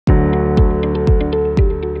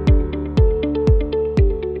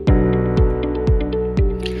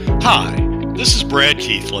Hi, this is Brad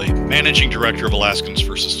Keithley, Managing Director of Alaskans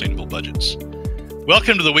for Sustainable Budgets.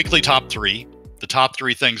 Welcome to the weekly Top 3, the top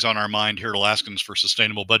 3 things on our mind here at Alaskans for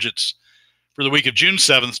Sustainable Budgets for the week of June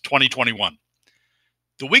 7th, 2021.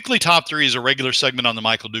 The weekly Top 3 is a regular segment on The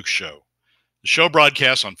Michael Dukes Show. The show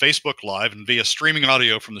broadcasts on Facebook Live and via streaming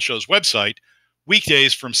audio from the show's website,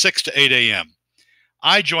 weekdays from 6 to 8 a.m.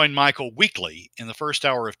 I join Michael weekly in the first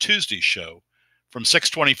hour of Tuesday's show from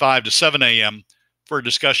 6:25 to 7 a.m. for a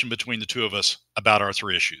discussion between the two of us about our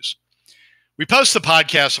 3 issues. We post the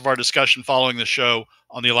podcast of our discussion following the show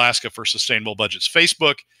on the Alaska for Sustainable Budgets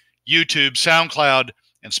Facebook, YouTube, SoundCloud,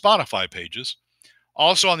 and Spotify pages,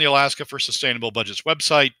 also on the Alaska for Sustainable Budgets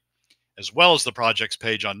website, as well as the project's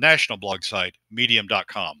page on national blog site,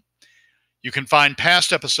 medium.com. You can find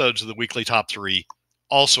past episodes of the weekly Top 3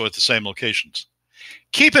 also at the same locations.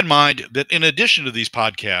 Keep in mind that in addition to these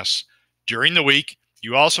podcasts, during the week,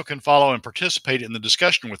 you also can follow and participate in the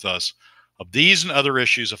discussion with us of these and other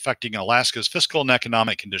issues affecting Alaska's fiscal and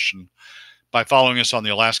economic condition by following us on the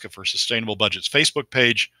Alaska for Sustainable Budgets Facebook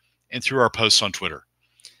page and through our posts on Twitter.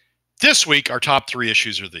 This week, our top 3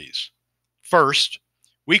 issues are these. First,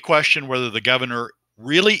 we question whether the governor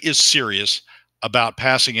really is serious about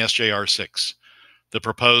passing SJR 6, the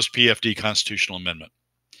proposed PFD constitutional amendment.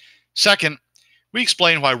 Second, we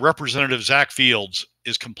explain why Representative Zach Fields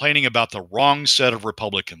is complaining about the wrong set of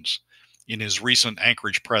Republicans in his recent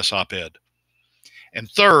Anchorage Press op-ed. And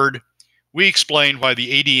third, we explain why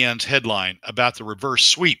the ADN's headline about the reverse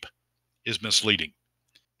sweep is misleading.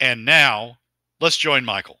 And now, let's join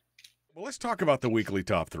Michael. Well, let's talk about the weekly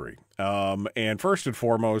top 3. And first and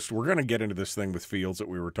foremost, we're going to get into this thing with Fields that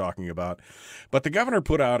we were talking about. But the governor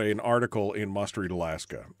put out an article in Must Read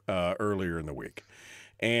Alaska earlier in the week.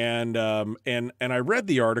 And I read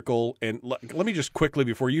the article, and let me just quickly,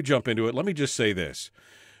 before you jump into it, let me just say this.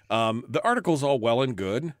 The article's all well and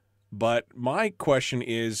good, but my question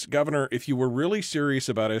is, Governor, if you were really serious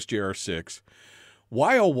about SJR 6,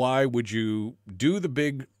 why would you do the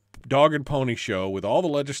big dog and pony show with all the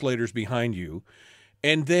legislators behind you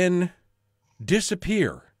and then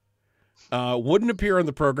disappear? Wouldn't appear on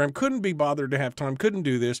the program, couldn't be bothered to have time, couldn't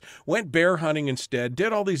do this, went bear hunting instead,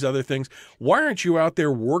 did all these other things. Why aren't you out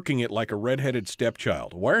there working it like a redheaded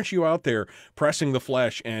stepchild? Why aren't you out there pressing the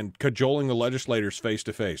flesh and cajoling the legislators face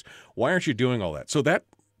to face? Why aren't you doing all that? So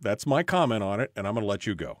that's my comment on it, and I'm going to let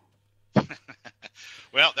you go.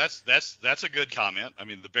 Well, that's a good comment. I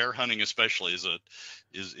mean, the bear hunting especially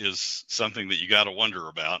is something that you got to wonder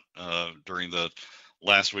about during the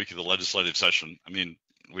last week of the legislative session. I mean,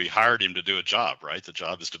 we hired him to do a job, right? The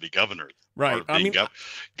job is to be governor. Right. I mean,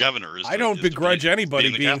 governor is. I don't begrudge anybody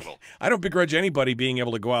being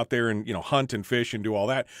able to go out there and hunt and fish and do all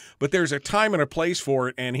that. But there's a time and a place for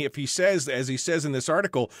it. And if he says, as he says in this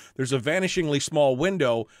article, there's a vanishingly small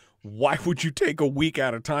window. Why would you take a week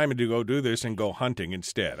out of time to go do this and go hunting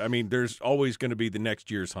instead? I mean, there's always going to be the next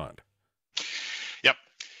year's hunt. Yep.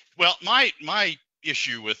 Well, my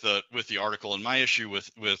issue with the article and my issue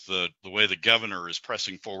with the way the governor is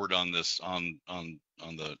pressing forward on this on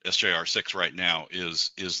the SJR 6 right now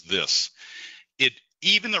is this.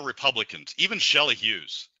 Even the Republicans, even Shelley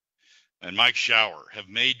Hughes and Mike Shower have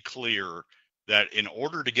made clear that in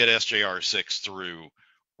order to get SJR 6 through,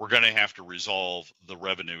 we're going to have to resolve the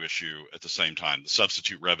revenue issue at the same time, the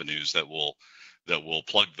substitute revenues that will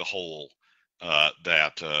plug the hole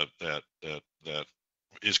that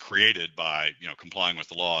is created by complying with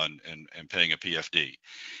the law and paying a PFD,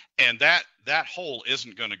 and that hole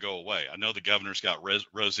isn't going to go away. I know the governor's got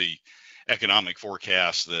rosy economic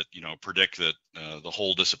forecasts that predict that the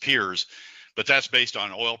hole disappears, but that's based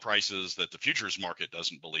on oil prices that the futures market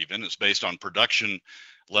doesn't believe in. It's based on production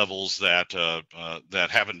levels that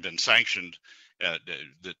haven't been sanctioned, that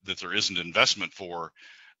there isn't investment for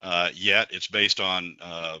yet. It's based on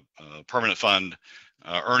permanent fund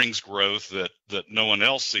earnings growth that no one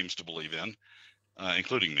else seems to believe in,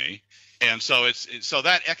 including me. And so so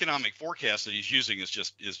that economic forecast that he's using is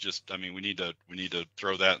just I mean, we need to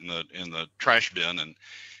throw that in the trash bin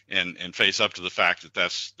and face up to the fact that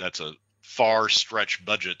that's a far stretched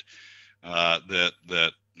budget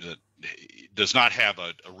that does not have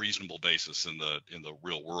a reasonable basis in the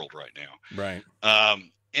real world right now. Right.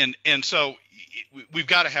 And so we've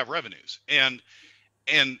got to have revenues. And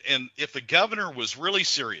if the governor was really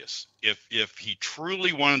serious, if he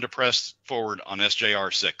truly wanted to press forward on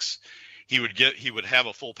SJR 6, he would have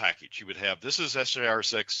a full package. He would have, this is SJR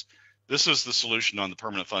 6, this is the solution on the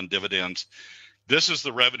permanent fund dividends, this is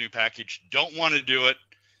the revenue package. Don't want to do it.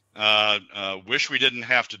 Wish we didn't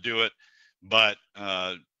have to do it, but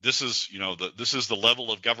this is, this is the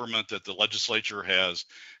level of government that the legislature has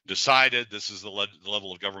decided. This is the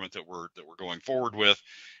level of government that we're going forward with.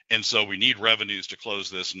 And so we need revenues to close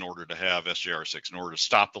this in order to have SJR 6, in order to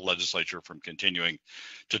stop the legislature from continuing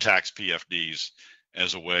to tax PFDs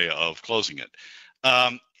as a way of closing it.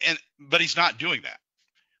 But he's not doing that.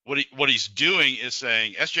 What he's doing is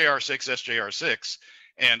saying SJR 6, SJR 6,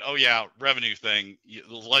 and oh yeah, revenue thing.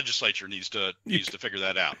 The legislature needs to figure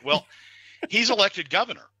that out. Well, he's elected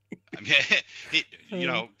governor. I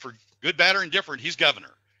mean, for good, bad, or indifferent, he's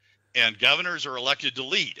governor, and governors are elected to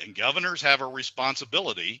lead, and governors have a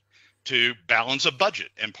responsibility to balance a budget.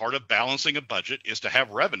 And part of balancing a budget is to have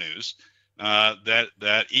revenues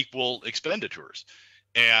that equal expenditures.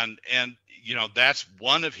 And that's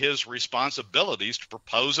one of his responsibilities, to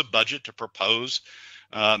propose a budget, to propose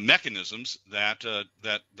mechanisms that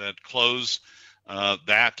close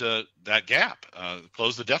that gap,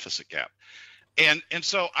 close the deficit gap. And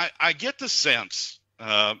so I get the sense,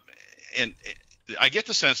 and I get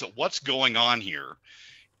the sense that what's going on here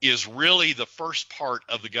is really the first part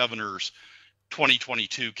of the governor's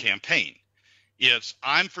 2022 campaign. It's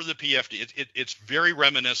I'm for the PFD. It's very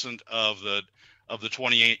reminiscent of the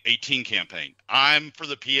 2018 campaign. I'm for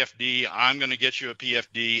the PFD. I'm going to get you a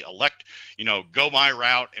PFD. Go my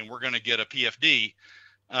route, and we're going to get a PFD.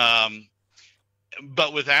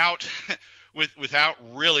 But without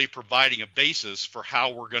really providing a basis for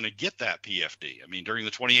how we're going to get that PFD. I mean, during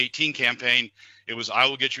the 2018 campaign, it was, I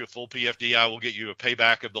will get you a full PFD. I will get you a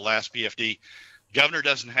payback of the last PFD. Governor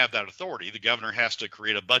doesn't have that authority. The governor has to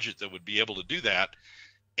create a budget that would be able to do that.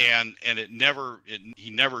 And he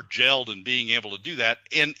never gelled in being able to do that.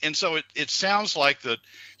 And so it sounds like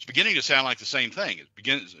it's beginning to sound like the same thing.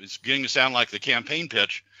 It's beginning to sound like the campaign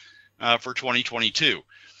pitch for 2022.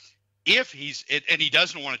 If he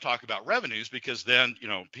doesn't want to talk about revenues, because then,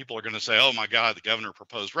 people are going to say, oh my God, the governor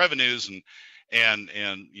proposed revenues, and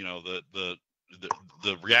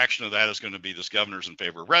the reaction of that is going to be, this governor's in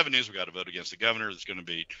favor of revenues. We got to vote against the governor. There's going to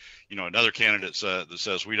be, another candidate that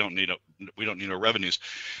says we don't need no revenues.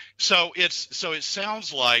 So it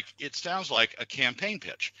sounds like a campaign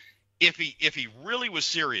pitch. If he really was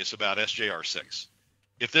serious about SJR 6,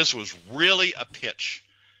 if this was really a pitch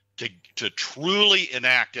to truly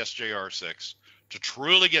enact SJR 6, to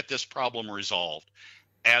truly get this problem resolved,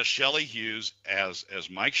 as Shelley Hughes, as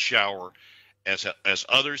Mike Shower, as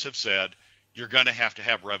others have said, you're going to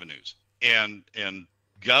have revenues, and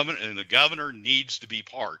the governor needs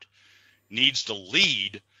to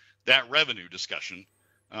lead that revenue discussion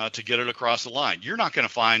to get it across the line. You're not going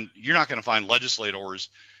to find legislators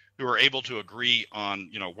who are able to agree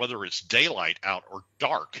on, whether it's daylight out or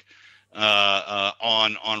dark,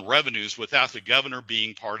 on revenues without the governor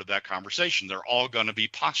being part of that conversation. They're all going to be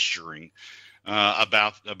posturing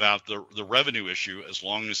about the revenue issue, as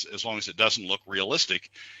long as it doesn't look realistic.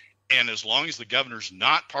 And as long as the governor's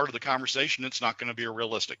not part of the conversation, it's not going to be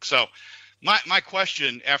realistic. So my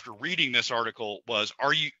question after reading this article was,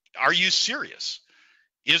 are you serious?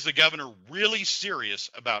 Is the governor really serious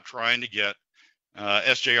about trying to get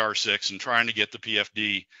SJR 6 and trying to get the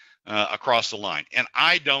PFD across the line? And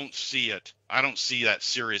I don't see it. I don't see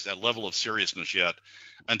that level of seriousness yet,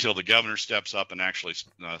 until the governor steps up and actually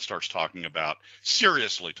starts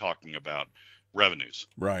seriously talking about revenues.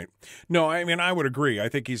 Right. No, I mean, I would agree. I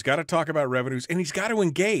think he's got to talk about revenues, and he's got to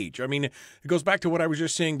engage. I mean, it goes back to what I was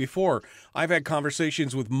just saying before. I've had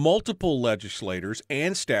conversations with multiple legislators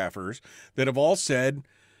and staffers that have all said,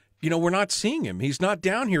 we're not seeing him. He's not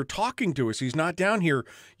down here talking to us. He's not down here,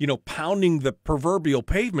 pounding the proverbial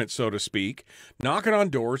pavement, so to speak, knocking on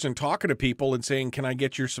doors and talking to people and saying, can I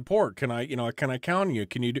get your support? Can I count on you?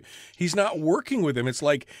 Can you do? He's not working with him. It's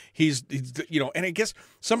like he's and I guess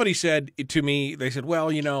somebody said to me, they said,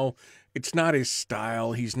 well, it's not his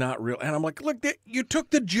style. He's not real. And I'm like, look, you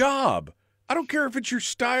took the job. I don't care if it's your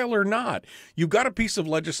style or not. You've got a piece of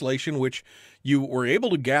legislation which you were able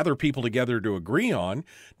to gather people together to agree on.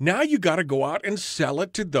 Now you got to go out and sell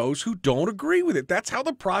it to those who don't agree with it. That's how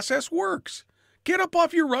the process works. Get up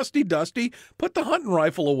off your rusty dusty, put the hunting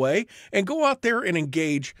rifle away, and go out there and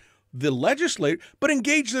engage the legislature, but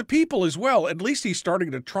engage the people as well. At least he's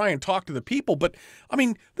starting to try and talk to the people. But, I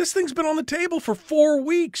mean, this thing's been on the table for 4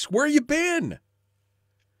 weeks. Where you been?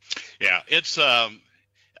 Yeah,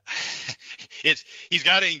 he's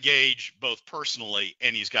got to engage both personally,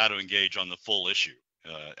 and he's got to engage on the full issue.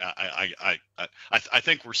 I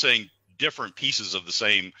think we're saying different pieces of the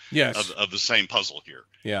same of the same puzzle here.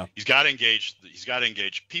 Yeah, he's got to engage. He's got to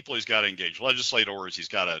engage people. He's got to engage legislators. He's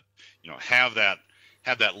got to have that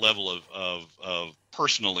level of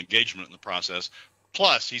personal engagement in the process.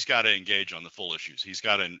 Plus, he's got to engage on the full issues. He's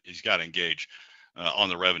got to engage on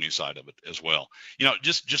the revenue side of it as well.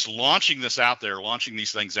 Just launching this out there, launching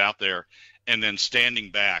these things out there, and then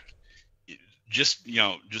standing back, just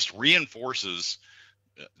reinforces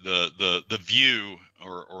the view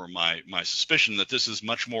or my suspicion that this is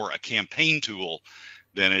much more a campaign tool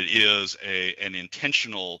than it is an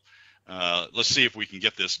intentional let's see if we can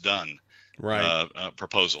get this done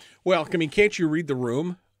proposal. Well, I mean, can't you read the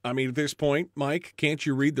room? I mean, at this point, Mike, can't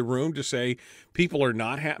you read the room to say people are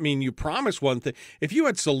not happy? I mean, you promise one thing. If you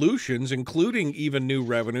had solutions, including even new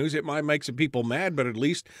revenues, it might make some people mad, but at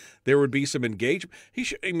least there would be some engagement.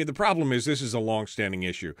 The problem is this is a long-standing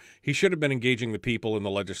issue. He should have been engaging the people in the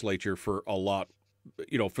legislature for a lot,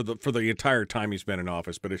 for the entire time he's been in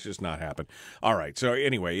office, but it's just not happened. All right. So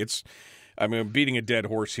anyway, I'm beating a dead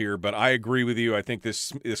horse here, but I agree with you. I think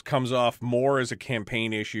this comes off more as a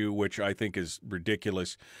campaign issue, which I think is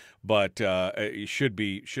ridiculous, but it should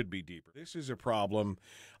be deeper. This is a problem,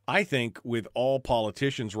 I think, with all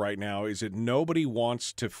politicians right now, is that nobody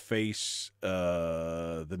wants to face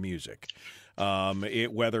the music.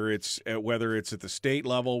 Whether it's at the state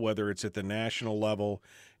level, whether it's at the national level,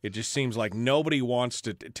 it just seems like nobody wants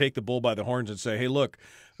to take the bull by the horns and say, "Hey, look,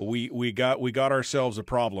 we got ourselves a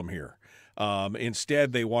problem here."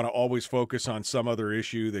 Instead, they want to always focus on some other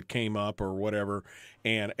issue that came up or whatever,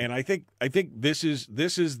 and I think this is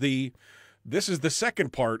the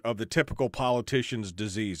second part of the typical politician's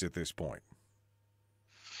disease at this point.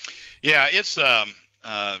 Yeah, it's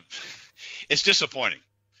disappointing.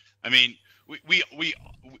 I mean,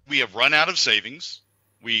 we have run out of savings.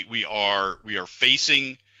 We are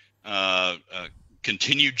facing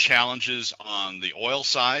continued challenges on the oil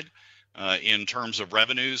side. In terms of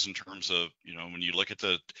revenues, in terms of when you look at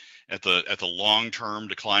the long-term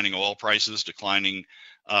declining oil prices, declining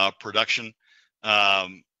production,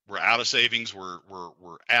 we're out of savings. We're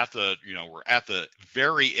at the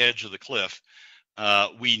very edge of the cliff.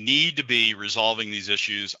 We need to be resolving these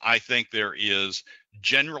issues. I think there is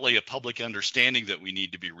generally a public understanding that we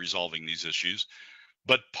need to be resolving these issues.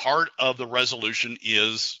 But part of the resolution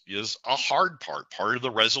is a hard part. Part of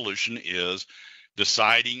the resolution is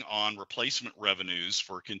deciding on replacement revenues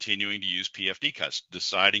for continuing to use PFD cuts,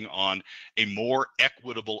 deciding on a more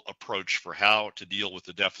equitable approach for how to deal with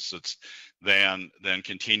the deficits than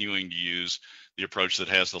continuing to use the approach that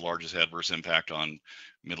has the largest adverse impact on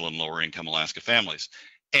middle and lower income Alaska families.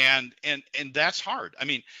 And that's hard. I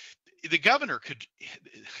mean, the governor could,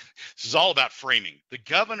 this is all about framing. The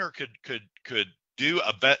governor could do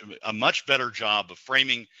a much better job of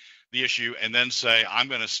framing the issue and then say, I'm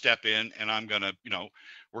going to step in and I'm going to,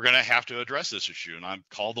 we're going to have to address this issue. And I've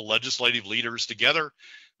called the legislative leaders together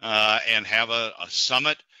and have a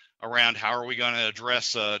summit around how are we going to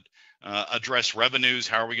address revenues?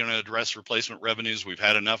 How are we going to address replacement revenues? We've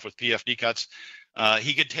had enough with PFD cuts.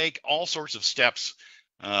 He could take all sorts of steps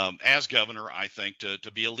as governor, I think,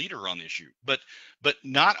 to be a leader on the issue. But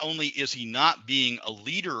not only is he not being a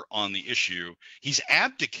leader on the issue, he's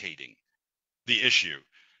abdicating the issue.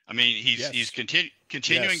 I mean, he's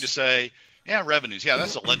continuing to say, yeah, revenues. Yeah,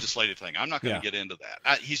 that's a legislative thing. I'm not going to get into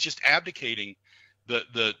that. He's just abdicating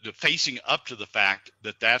the facing up to the fact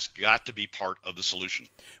that that's got to be part of the solution.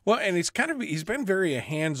 Well, and he's been very a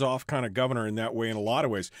hands-off kind of governor in that way in a lot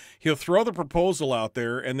of ways. He'll throw the proposal out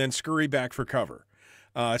there and then scurry back for cover.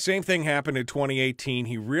 Same thing happened in 2018.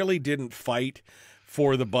 He really didn't fight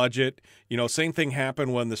for the budget. Same thing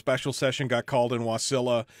happened when the special session got called in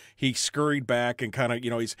Wasilla. He scurried back and kind of,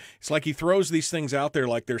 it's like he throws these things out there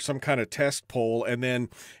like there's some kind of test poll and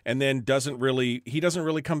then doesn't really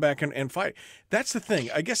come back and fight. That's the thing.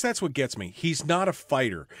 I guess that's what gets me. He's not a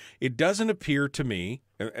fighter. It doesn't appear to me,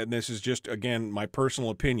 and this is just, again, my personal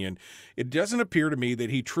opinion, it doesn't appear to me that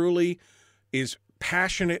he truly is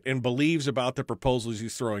passionate and believes about the proposals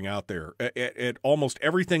he's throwing out there at almost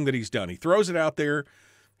everything that he's done. He throws it out there.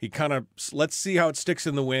 He kind of, let's see how it sticks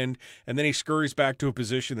in the wind, and then he scurries back to a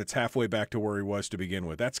position that's halfway back to where he was to begin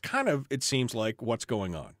with. That's kind of, it seems like, what's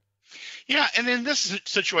going on. Yeah, and in this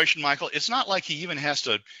situation, Michael, it's not like he even has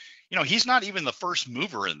to, he's not even the first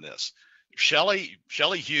mover in this. Shelley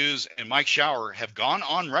Hughes and Mike Shower have gone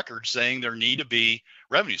on record saying there need to be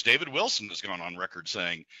revenues. David Wilson has gone on record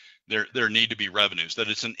saying there need to be revenues, that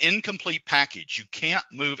it's an incomplete package. You can't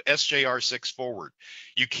move SJR 6 forward.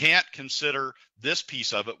 You can't consider this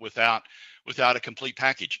piece of it without a complete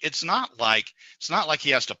package. It's not like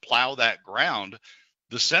he has to plow that ground.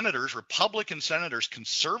 The senators, Republican senators,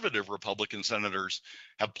 conservative Republican senators,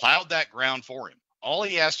 have plowed that ground for him. All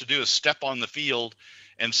he has to do is step on the field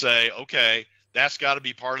and say, okay, that's got to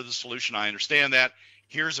be part of the solution. I understand that.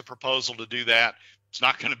 Here's a proposal to do that. It's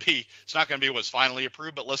not going to be what's finally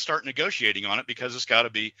approved, but let's start negotiating on it because it's got to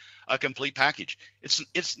be a complete package.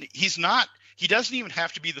 He doesn't even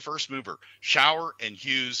have to be the first mover. Shower and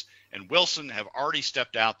Hughes and Wilson have already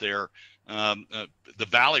stepped out there. The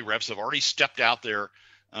Valley reps have already stepped out there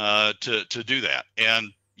to do that.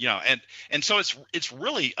 And so it's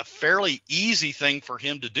really a fairly easy thing for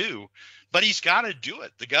him to do, but he's got to do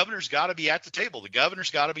it. The governor's got to be at the table. The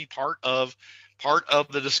governor's got to be part of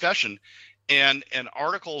the discussion. And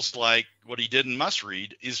articles like what he did in Must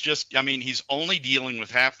Read is just, he's only dealing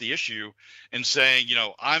with half the issue and saying,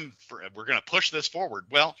 we're going to push this forward.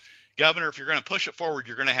 Well, Governor, if you're going to push it forward,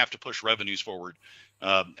 you're going to have to push revenues forward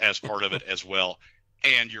as part of it as well.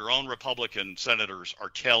 And your own Republican senators are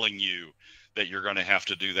telling you that you're going to have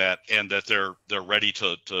to do that, and that they're ready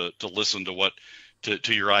to listen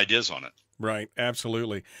to your ideas on it. Right,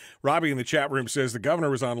 absolutely. Robbie in the chat room says the governor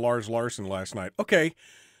was on Lars Larson last night. Okay.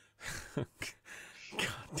 God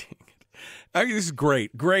dang it. This is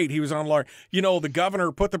great. Great. He was on Lars. The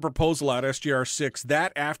governor put the proposal out, SGR 6,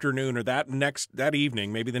 that afternoon or that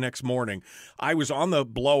evening, maybe the next morning. I was on the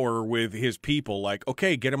blower with his people, like,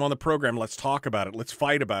 okay, get him on the program. Let's talk about it. Let's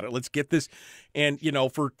fight about it. Let's get this. And,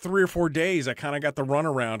 for 3 or 4 days, I kind of got the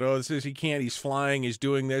runaround. Oh, this is, he can't. He's flying. He's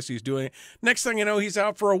doing this. He's doing it. Next thing you know, he's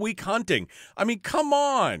out for a week hunting. Come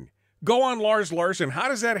on. Go on Lars Larson. How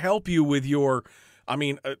does that help you with your,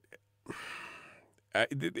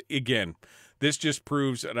 again, this just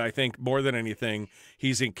proves that I think more than anything,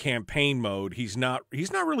 he's in campaign mode. He's not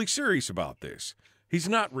really serious about this. He's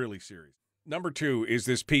not really serious. Number 2 is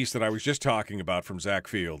this piece that I was just talking about from Zach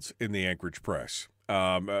Fields in the Anchorage Press.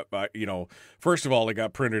 First of all, it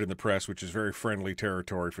got printed in the press, which is very friendly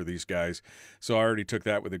territory for these guys. So I already took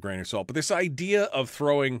that with a grain of salt. But this idea of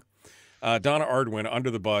throwing Donna Arduin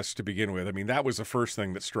under the bus to begin with, that was the first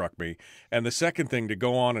thing that struck me. And the second thing, to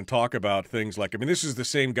go on and talk about things like, this is the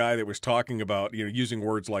same guy that was talking about, using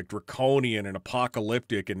words like draconian and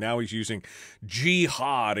apocalyptic, and now he's using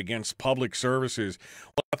jihad against public services.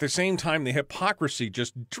 Well, at the same time, the hypocrisy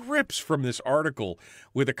just drips from this article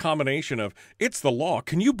with a combination of, it's the law.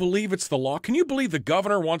 Can you believe it's the law? Can you believe the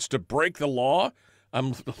governor wants to break the law?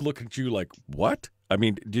 I'm looking at you like, what?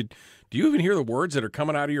 Do you even hear the words that are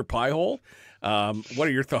coming out of your pie hole? What are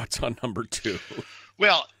your thoughts on number 2?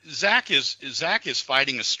 Well, Zach is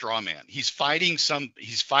fighting a straw man. He's fighting this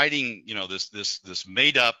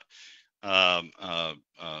made up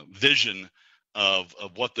vision of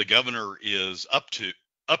what the governor is up to,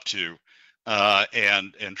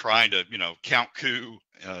 and trying to count coup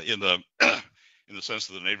in the sense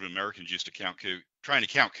that the Native Americans used to count coup, trying to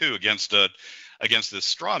count coup against this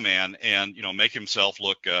straw man and make himself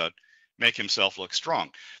look strong.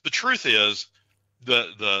 The truth is,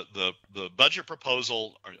 the budget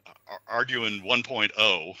proposal, Arduin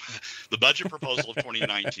 1.0, the budget proposal of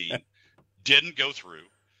 2019 didn't go through.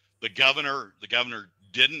 The governor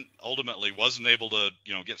wasn't able to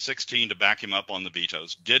get 16 to back him up on the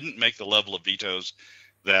vetoes. Didn't make the level of vetoes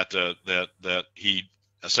that he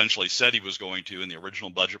essentially said he was going to in the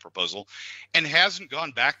original budget proposal, and hasn't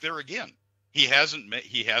gone back there again. He hasn't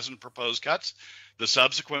proposed cuts. The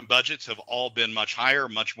subsequent budgets have all been much higher,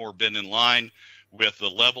 much more been in line with the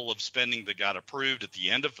level of spending that got approved at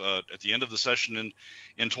the end of the session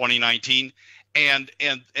in 2019, and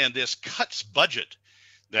this cuts budget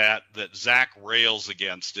that Zach rails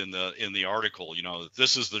against in the article.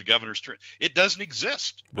 This is the governor's it doesn't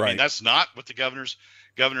exist. Right. That's not what the governor's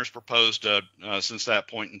proposed since that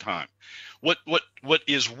point in time. What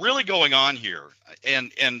is really going on here,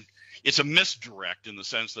 and it's a misdirect in the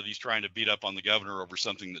sense that he's trying to beat up on the governor over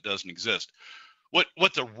something that doesn't exist.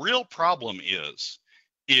 What the real problem is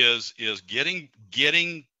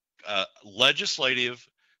getting legislative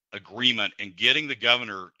agreement and getting the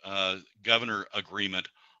governor agreement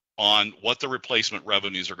on what the replacement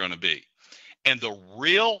revenues are going to be. And the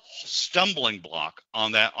real stumbling block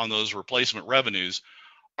on those replacement revenues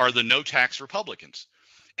are the no tax Republicans.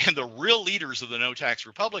 And the real leaders of the no tax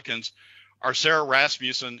Republicans are Sarah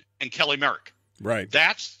Rasmussen and Kelly Merrick. Right.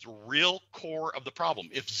 That's the real core of the problem.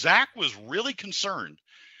 If Zach was really concerned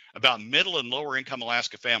about middle and lower income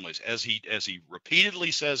Alaska families, as he repeatedly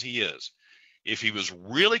says he is, if he was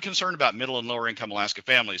really concerned about middle and lower income Alaska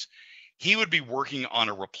families, he would be working on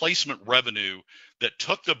a replacement revenue that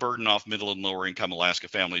took the burden off middle and lower income Alaska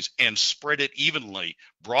families and spread it evenly,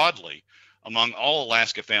 broadly among all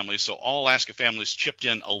Alaska families, so all Alaska families chipped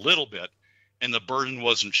in a little bit, and the burden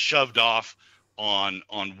wasn't shoved off on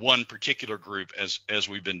one particular group as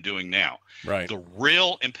we've been doing now. Right. The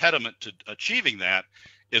real impediment to achieving that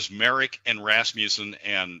is Merrick and Rasmussen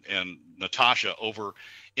and Natasha over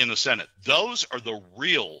in the Senate. Those are the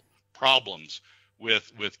real problems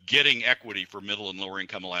with getting equity for middle and lower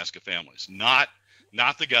income Alaska families, not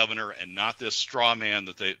the governor and not this straw man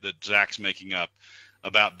that Zach's making up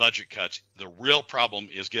about budget cuts. The real problem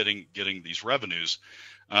is getting these revenues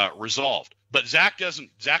resolved. But Zach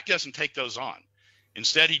doesn't take those on.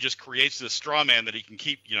 Instead, he just creates this straw man that he can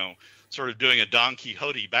keep, sort of doing a Don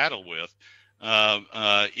Quixote battle with,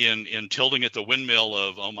 in tilting at the windmill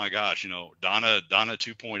of, oh my gosh, Donna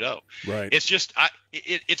 2.0. Right. It's just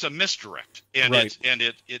it's a misdirect, and right.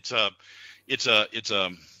 it's a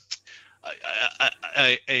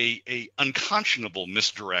unconscionable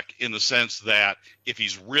misdirect, in the sense that if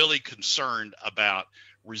he's really concerned about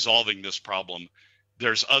resolving this problem,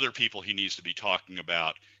 there's other people he needs to be talking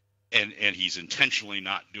about. And he's intentionally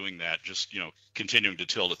not doing that, just, continuing to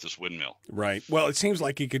tilt at this windmill. Right. Well, it seems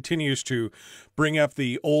like he continues to bring up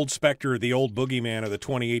the old specter, the old boogeyman of the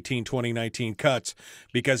 2018-2019 cuts,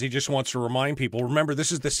 because he just wants to remind people, remember,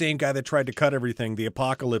 this is the same guy that tried to cut everything, the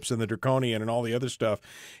apocalypse and the draconian and all the other stuff.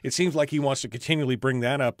 It seems like he wants to continually bring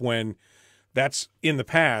that up when that's in the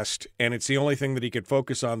past, and it's the only thing that he could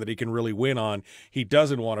focus on, that he can really win on. He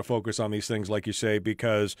doesn't want to focus on these things, like you say,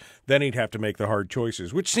 because then he'd have to make the hard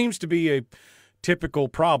choices, which seems to be a typical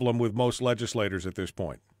problem with most legislators at this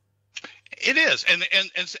point. It is, and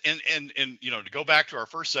to go back to our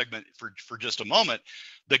first segment for just a moment,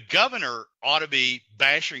 the governor ought to be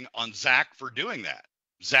bashing on Zach for doing that.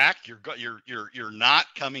 Zach, you're not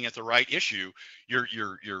coming at the right issue. You're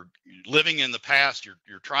living in the past. You're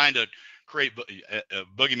trying to create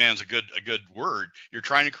boogeyman's a good word. You're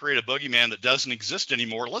trying to create a boogeyman that doesn't exist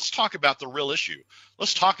anymore. Let's talk about the real issue.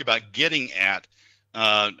 Let's talk about getting at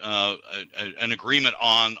an agreement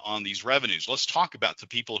on these revenues. Let's talk about the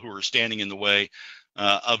people who are standing in the way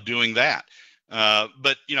of doing that.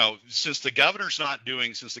 But since the governor's not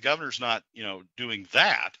doing that,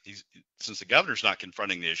 since the governor's not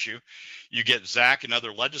confronting the issue, you get Zach and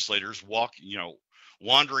other legislators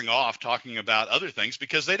wandering off talking about other things,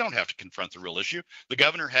 because they don't have to confront the real issue. The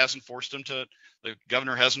governor hasn't forced them to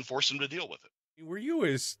deal with it. Were you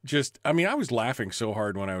I was laughing so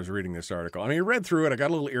hard when I was reading this article. I read through it, I got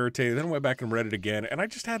a little irritated, then I went back and read it again, and I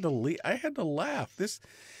just had to I had to laugh. It's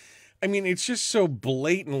just so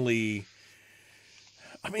blatantly,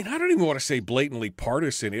 I don't even want to say blatantly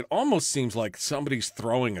partisan. It almost seems like somebody's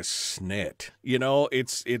throwing a snit.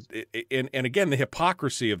 And again, the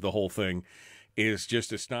hypocrisy of the whole thing is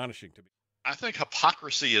just astonishing to me. I think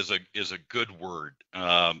hypocrisy is a good word.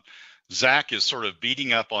 Zach is sort of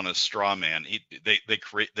beating up on a straw man.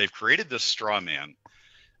 They've created this straw man,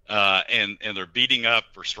 and they're beating up,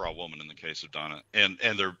 or straw woman in the case of Donna, and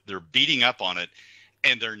they're beating up on it,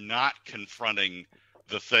 and they're not confronting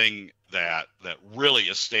the thing that really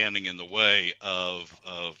is standing in the way of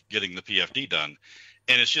getting the PFD done.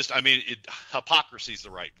 And it's just, hypocrisy is the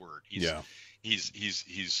right word.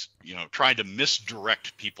 He's trying to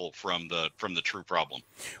misdirect people from the true problem.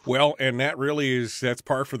 Well, and that's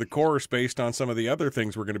par for the course based on some of the other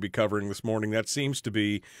things we're going to be covering this morning. That seems to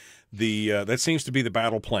be the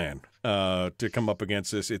battle plan to come up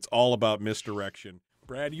against this. It's all about misdirection.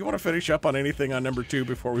 Brad, you want to finish up on anything on number 2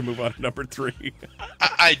 before we move on to number 3?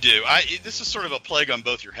 I do. This is sort of a plague on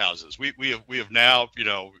both your houses. We have now,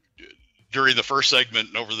 during the first segment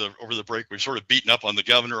and over the break, we've sort of beaten up on the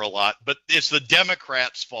governor a lot, but it's the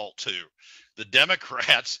Democrats' fault too. The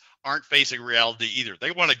Democrats aren't facing reality either.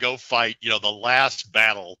 They want to go fight, the last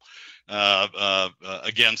battle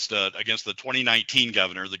against the 2019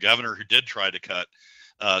 governor, the governor who did try to cut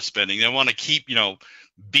spending. They want to keep,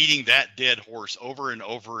 beating that dead horse over and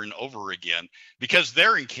over and over again, because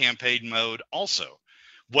they're in campaign mode also.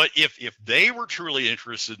 What if they were truly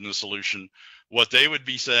interested in the solution, what they would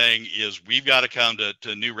be saying is, we've got to come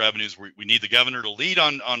to new revenues. We need the governor to lead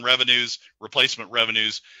on revenues, replacement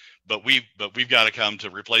revenues, but we've got to come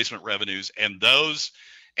to replacement revenues. And those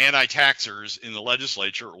anti-taxers in the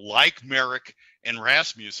legislature, like Merrick and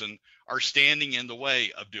Rasmussen, are standing in the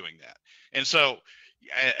way of doing that. And so,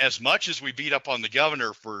 as much as we beat up on the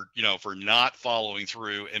governor for not following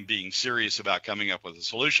through and being serious about coming up with a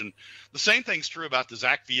solution, the same thing's true about the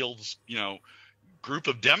Zach Fields, group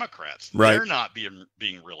of Democrats. Right. They're not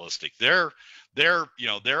being realistic. They're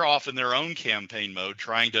off in their own campaign mode,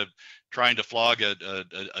 trying to flog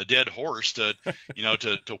a dead horse to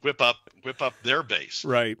whip up their base.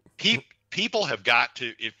 Right. People have got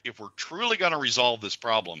to, if we're truly going to resolve this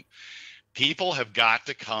problem, people have got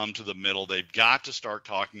to come to the middle. They've got to start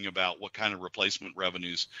talking about what kind of replacement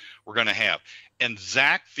revenues we're going to have. And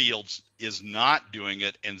Zach Fields is not doing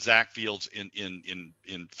it. And Zach Fields,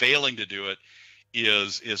 in failing to do it,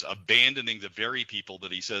 is abandoning the very people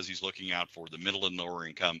that he says he's looking out for, the middle and lower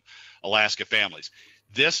income Alaska families.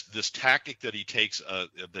 This tactic that he takes,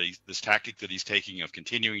 this tactic that he's taking of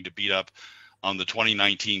continuing to beat up on the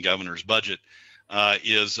 2019 governor's budget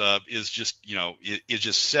is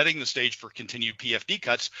just setting the stage for continued PFD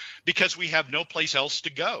cuts, because we have no place else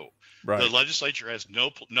to go. Right. The legislature has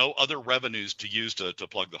no other revenues to use to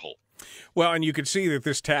plug the hole. Well, and you can see that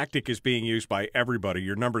this tactic is being used by everybody.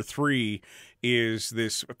 Your number 3 is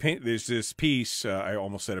this piece, I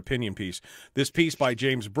almost said opinion piece, this piece by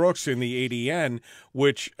James Brooks in the ADN,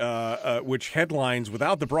 which headlines,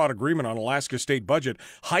 "Without the broad agreement on Alaska state budget,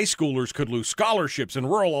 high schoolers could lose scholarships and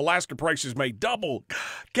rural Alaska prices may double."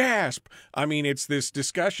 Gasp. I mean, it's this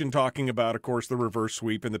discussion talking about, of course, the reverse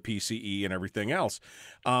sweep and the PCE and everything else.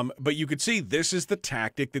 But you could see this is the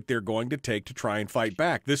tactic that they're going to take to try and fight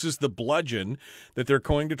back. This is the bludgeon that they're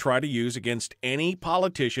going to try to use against any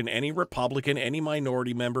politician, any Republican, any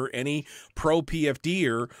minority member, any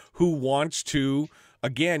pro-PFDer who wants to,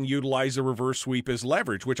 again, utilize a reverse sweep as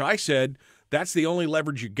leverage, which I said that's the only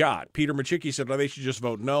leverage you got. Peter Machicki said, they should just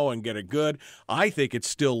vote no and get it good. I think it's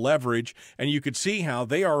still leverage, and you could see how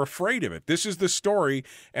they are afraid of it. This is the story,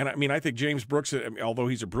 and I mean, I think James Brooks, although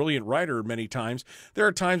he's a brilliant writer many times, there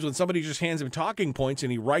are times when somebody just hands him talking points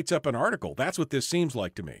and he writes up an article. That's what this seems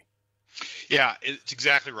like to me. Yeah, it's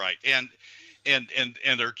exactly right. And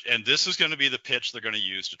this is going to be the pitch they're going to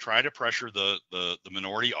use to try to pressure the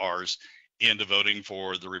minority R's into voting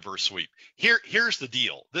for the reverse sweep. Here's the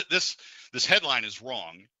deal. This headline is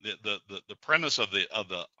wrong. The premise of the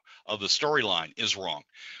storyline is wrong.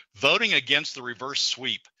 Voting against the reverse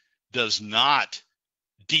sweep does not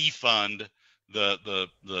defund the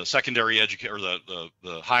secondary education or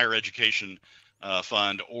the higher education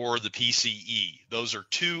fund or the PCE. Those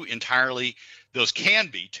can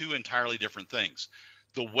be two entirely different things.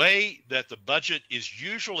 The way that the budget is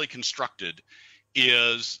usually constructed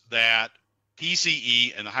is that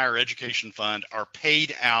PCE and the higher education fund are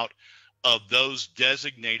paid out of those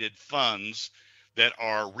designated funds that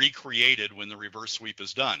are recreated when the reverse sweep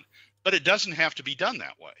is done. But it doesn't have to be done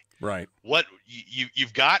that way. Right. What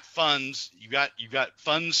you've got funds, you've got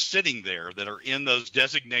funds sitting there that are in those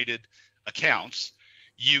designated accounts.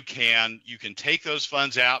 You can take those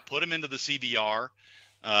funds out, put them into the CBR,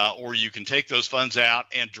 or you can take those funds out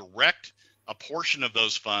and direct a portion of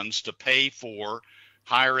those funds to pay for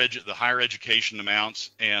the higher education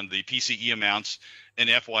amounts and the PCE amounts in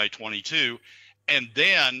FY22, and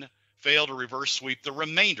then fail to reverse sweep the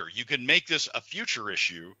remainder. You can make this a future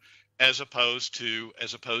issue as opposed to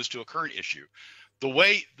a current issue. The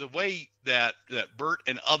way that Bert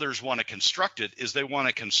and others want to construct it is they want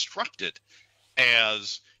to construct it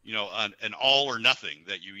as an all or nothing,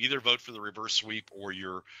 that you either vote for the reverse sweep or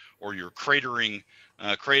you're cratering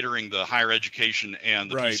the higher education and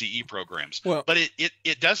the right. PCE programs. Well, but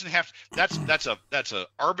it doesn't have that's a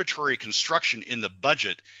arbitrary construction in the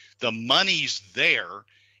budget. The money's there.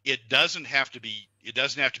 It doesn't have to be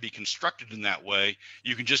constructed in that way.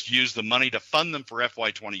 You can just use the money to fund them for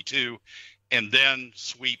FY22 and then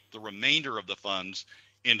sweep the remainder of the funds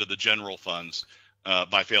into the general funds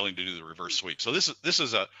by failing to do the reverse sweep. So this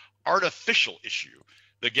is a artificial issue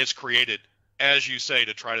that gets created, as you say,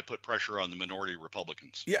 to try to put pressure on the minority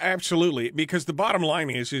Republicans. Yeah, absolutely. Because the bottom line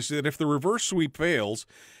is that if the reverse sweep fails,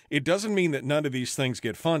 it doesn't mean that none of these things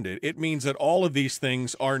get funded. It means that all of these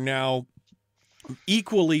things are now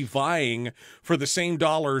equally vying for the same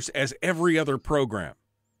dollars as every other program.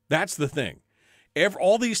 That's the thing.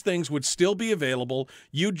 All these things would still be available.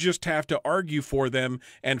 You'd just have to argue for them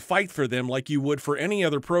and fight for them like you would for any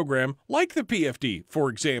other program, like the PFD, for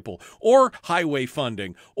example, or highway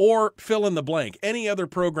funding, or fill in the blank, any other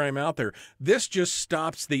program out there. This just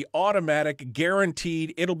stops the automatic,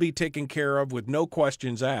 guaranteed, it'll be taken care of with no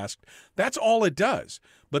questions asked. That's all it does.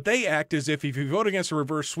 But they act as if you vote against a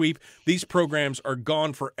reverse sweep, these programs are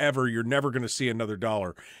gone forever. You're never going to see another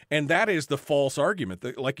dollar. And that is the false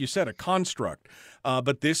argument, like you said, a construct.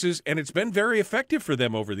 But this is, and it's been very effective for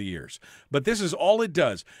them over the years. But this is all it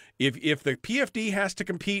does. If the PFD has to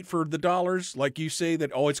compete for the dollars, like you say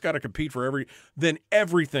that, it's got to compete for then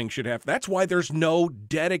everything should have. That's why there's no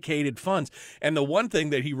dedicated funds. And the one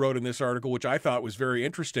thing that he wrote in this article, which I thought was very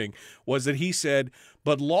interesting, was that he said,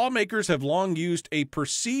 but lawmakers have long used a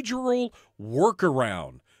procedural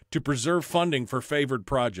workaround to preserve funding for favored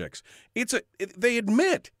projects. They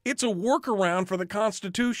admit it's a workaround for the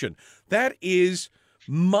Constitution. That is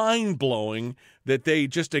mind-blowing that they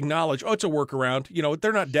just acknowledge, it's a workaround.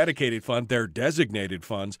 They're not dedicated funds, they're designated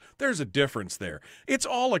funds. There's a difference there. It's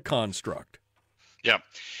all a construct. Yeah.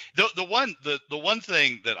 The one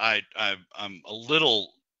thing that I'm a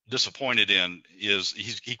little disappointed in is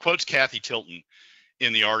he quotes Kathy Tilton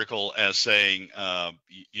in the article as saying,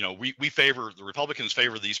 the Republicans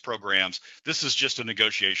favor these programs. This is just a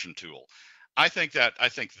negotiation tool. I think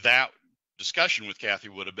that discussion with Kathy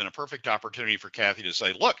would have been a perfect opportunity for Kathy to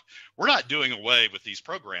say, look, we're not doing away with these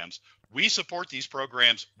programs. We support these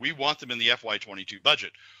programs. We want them in the FY22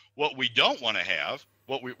 budget. What we don't want to have,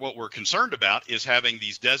 what we're concerned about, is having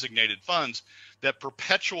these designated funds that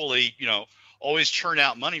perpetually, always churn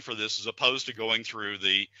out money for this, as opposed to going through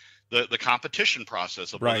the competition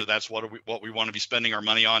process of whether that's what we want to be spending our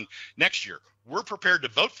money on next year. We're prepared to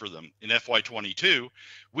vote for them in FY22.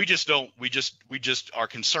 We just are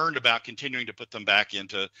concerned about continuing to put them back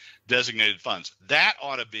into designated funds. That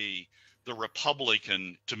ought to be the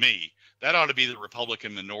Republican, to me, that ought to be the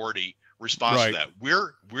Republican minority response to that.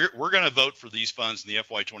 We're going to vote for these funds in the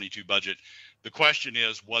FY22 budget. The question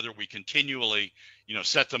is whether we continually,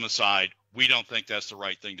 set them aside. We don't think that's the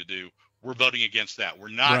right thing to do. We're voting against that. We're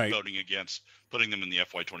not voting against putting them in the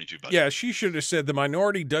FY22 budget. Yeah, she should have said the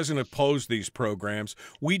minority doesn't oppose these programs.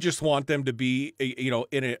 We just want them to be,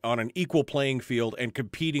 on an equal playing field and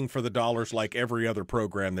competing for the dollars like every other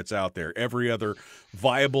program that's out there, every other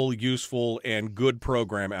viable, useful, and good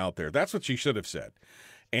program out there. That's what she should have said.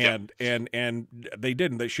 And they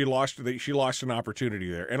didn't. She lost an opportunity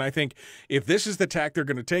there. And I think if this is the tack they're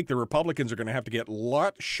going to take, the Republicans are going to have to get a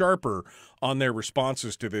lot sharper on their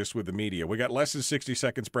responses to this with the media. We got less than 60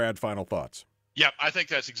 seconds. Brad, final thoughts. Yeah, I think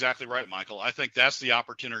that's exactly right, Michael. I think that's the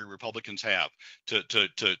opportunity Republicans have to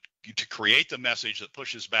create the message that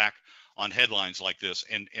pushes back on headlines like this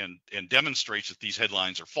and demonstrates that these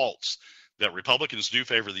headlines are false, that Republicans do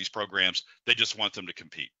favor these programs. They just want them to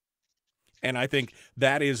compete. And I think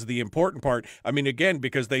that is the important part. I mean, again,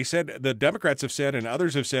 because they said, the Democrats have said and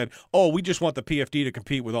others have said, oh, we just want the PFD to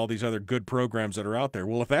compete with all these other good programs that are out there.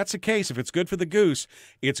 Well, if that's the case, if it's good for the goose,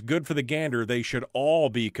 it's good for the gander. They should all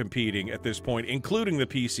be competing at this point, including the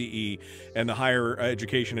PCE and the Higher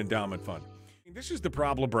Education Endowment Fund. This is the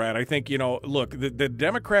problem, Brad. I think, look, the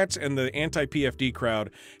Democrats and the anti-PFD crowd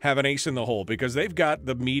have an ace in the hole because they've got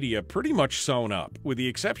the media pretty much sewn up, with the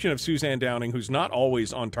exception of Suzanne Downing, who's not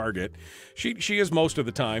always on target. She is most of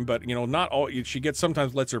the time, but, not all. She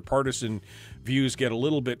sometimes lets her partisan views get a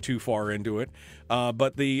little bit too far into it.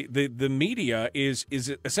 But the media is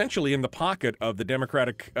essentially in the pocket of the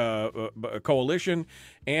Democratic coalition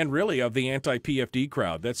and really of the anti-PFD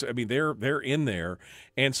crowd. They're in there.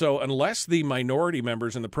 And so unless the minority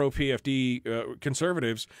members and the pro-PFD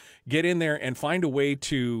conservatives get in there and find a way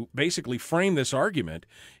to basically frame this argument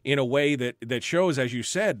in a way that shows, as you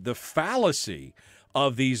said, the fallacy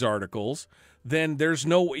of these articles, then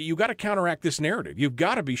you got to counteract this narrative. You've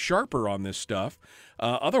got to be sharper on this stuff.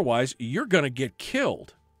 Otherwise, you're going to get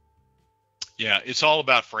killed. Yeah, it's all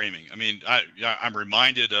about framing. I mean, I'm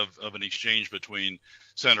reminded of an exchange between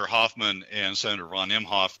Senator Hoffman and Senator von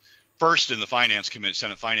Imhoff, first in the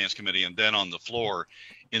Senate Finance Committee, and then on the floor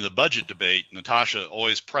in the budget debate. Natasha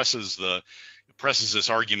always presses this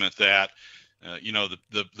argument that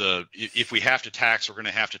if we have to tax, we're going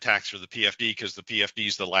to have to tax for the PFD because the PFD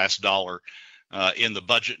is the last dollar in the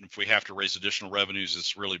budget. And if we have to raise additional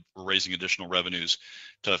revenues, we're raising additional revenues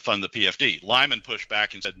to fund the PFD. Lyman pushed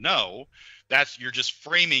back and said, no, you're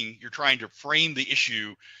trying to frame the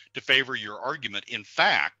issue to favor your argument. In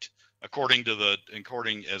fact, according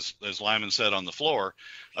as Lyman said on the floor,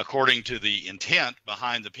 according to the intent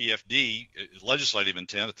behind the PFD, legislative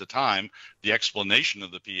intent at the time, the explanation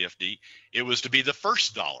of the PFD, it was to be the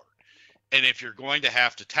first dollar. And if you're going to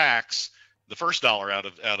have to tax the first dollar out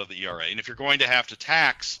of the ERA, and if you're going to have to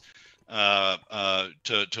tax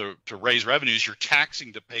to raise revenues, you're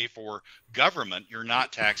taxing to pay for government. You're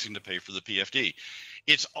not taxing to pay for the PFD.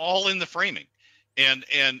 It's all in the framing. And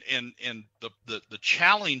the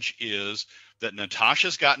challenge is that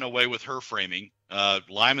Natasha's gotten away with her framing.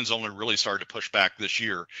 Lyman's only really started to push back this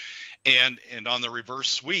year, and on the reverse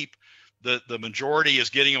sweep, the majority is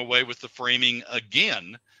getting away with the framing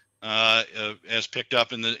again, as picked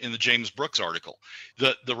up in the James Brooks article.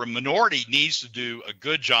 The minority needs to do a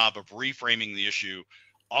good job of reframing the issue.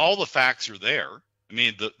 All the facts are there. I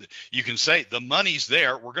mean, you can say the money's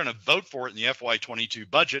there. We're going to vote for it in the FY22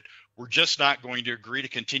 budget. We're just not going to agree to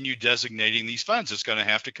continue designating these funds. It's going to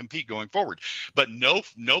have to compete going forward. But no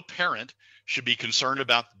parent should be concerned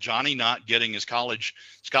about Johnny not getting his college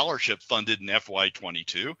scholarship funded in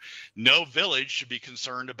FY22. No village should be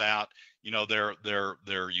concerned about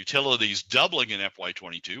their utilities doubling in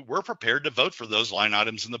FY22. We're prepared to vote for those line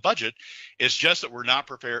items in the budget. It's just that we're not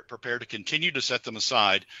prepared to continue to set them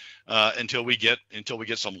aside until we get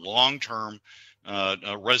some long-term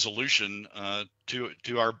resolution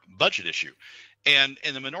to our budget issue. And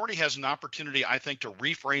the minority has an opportunity, I think, to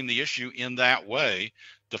reframe the issue in that way,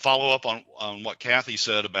 to follow up on what Kathy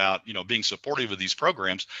said about, being supportive of these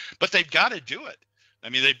programs. But they've got to do it. I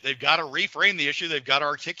mean, they've got to reframe the issue. They've got to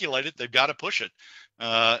articulate it. They've got to push it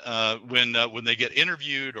when they get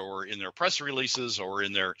interviewed, or in their press releases, or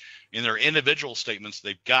in their individual statements.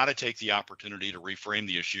 They've got to take the opportunity to reframe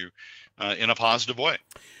the issue in a positive way.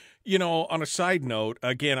 On a side note,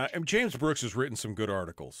 again, James Brooks has written some good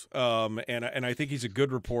articles, and I think he's a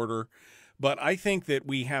good reporter. But I think that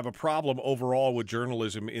we have a problem overall with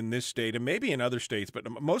journalism in this state, and maybe in other states, but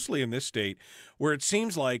mostly in this state, where it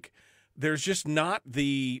seems like there's just not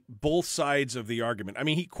the both sides of the argument. I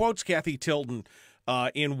mean, he quotes Kathy Tilton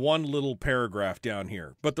in one little paragraph down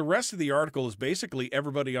here, but the rest of the article is basically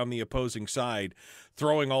everybody on the opposing side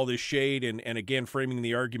throwing all this shade and again framing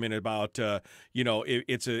the argument about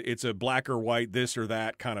it's a black or white, this or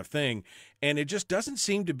that kind of thing, and it just doesn't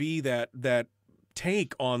seem to be that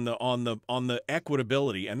take on the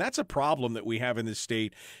equitability, and that's a problem that we have in this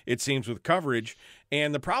state, it seems, with coverage.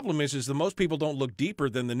 And the problem is that most people don't look deeper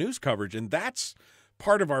than the news coverage, and that's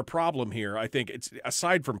part of our problem here. I think it's,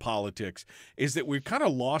 aside from politics, is that we've kind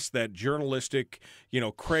of lost that journalistic,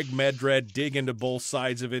 Craig Medred, dig into both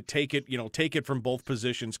sides of it, take it from both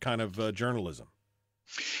positions kind of journalism.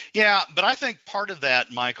 Yeah, but I think part of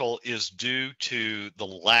that, Michael, is due to the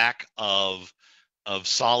lack of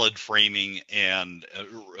solid framing and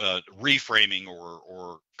reframing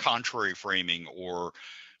or contrary framing or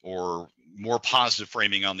more positive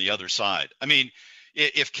framing on the other side. I mean,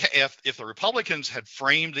 if the Republicans had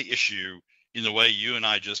framed the issue in the way you and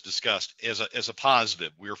I just discussed as a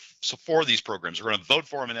positive, we're for these programs, we're going to vote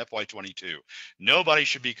for them in FY22. Nobody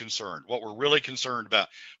should be concerned. What we're really concerned about,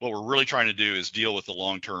 what we're really trying to do, is deal with the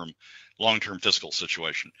long-term fiscal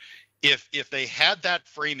situation. If they had that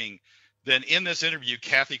framing, then in this interview,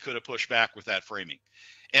 Kathy could have pushed back with that framing.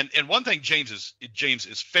 And one thing James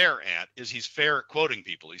is fair at is he's fair at quoting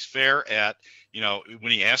people. He's fair at,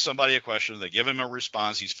 when he asks somebody a question, they give him a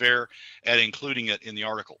response. He's fair at including it in the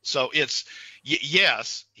article. So it's,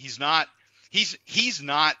 yes, he's not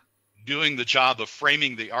doing the job of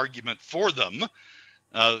framing the argument for them.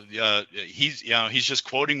 He's just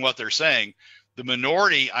quoting what they're saying. The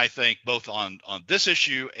minority, I think, both on this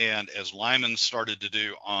issue and as Lyman started to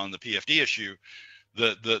do on the PFD issue,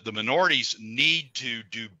 the minorities need to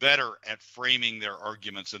do better at framing their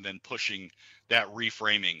arguments and then pushing that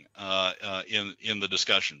reframing in the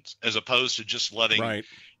discussions, as opposed to just letting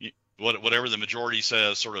whatever the majority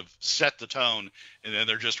says sort of set the tone, and then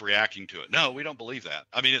they're just reacting to it. No, we don't believe that.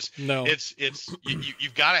 I mean,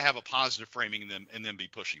 you've got to have a positive framing and then be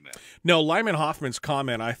pushing that. No, Lyman Hoffman's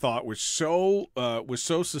comment, I thought, was so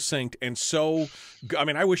succinct and so. I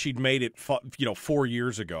mean, I wish he'd made it 4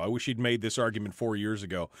 years ago. I wish he'd made this argument 4 years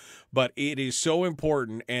ago. But it is so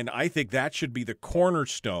important, and I think that should be the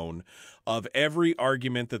cornerstone of every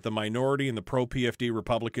argument that the minority and the pro-PFD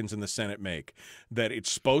Republicans in the Senate make, that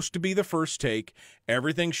it's supposed to be the first take,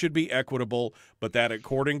 everything should be equitable, but that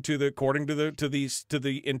according to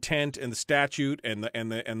the intent and the statute and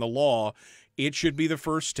the law, it should be the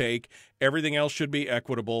first take. Everything else should be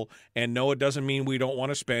equitable. And no, it doesn't mean we don't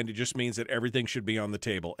want to spend. It just means that everything should be on the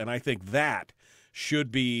table. And I think that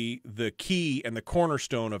should be the key and the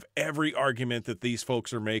cornerstone of every argument that these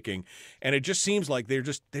folks are making. And it just seems like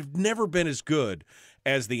they've never been as good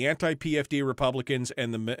as the anti-PFD Republicans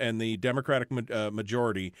and the Democratic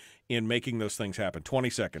majority in making those things happen. 20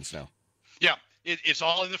 seconds now. Yeah, it's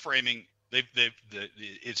all in the framing.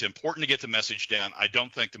 It's important to get the message down. I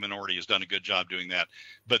don't think the minority has done a good job doing that,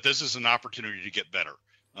 but this is an opportunity to get better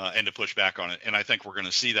and to push back on it. And I think we're going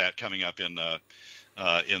to see that coming up in the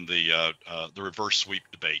reverse sweep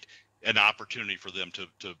debate, an opportunity for them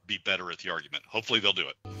to be better at the argument. Hopefully they'll do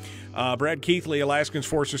it. Brad Keithley, Alaskans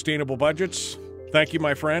for Sustainable Budgets. Thank you,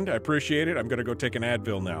 my friend. I appreciate it. I'm going to go take an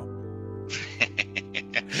Advil now.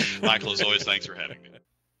 Michael, as always, thanks for having me.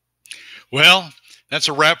 Well, that's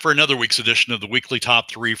a wrap for another week's edition of the Weekly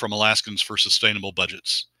Top 3 from Alaskans for Sustainable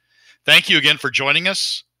Budgets. Thank you again for joining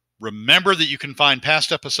us. Remember that you can find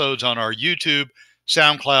past episodes on our YouTube,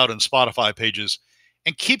 SoundCloud, and Spotify pages,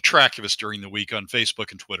 and keep track of us during the week on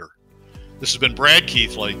Facebook and Twitter. This has been Brad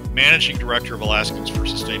Keithley, Managing Director of Alaskans for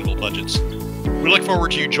Sustainable Budgets. We look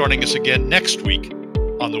forward to you joining us again next week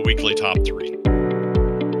on the Weekly Top 3.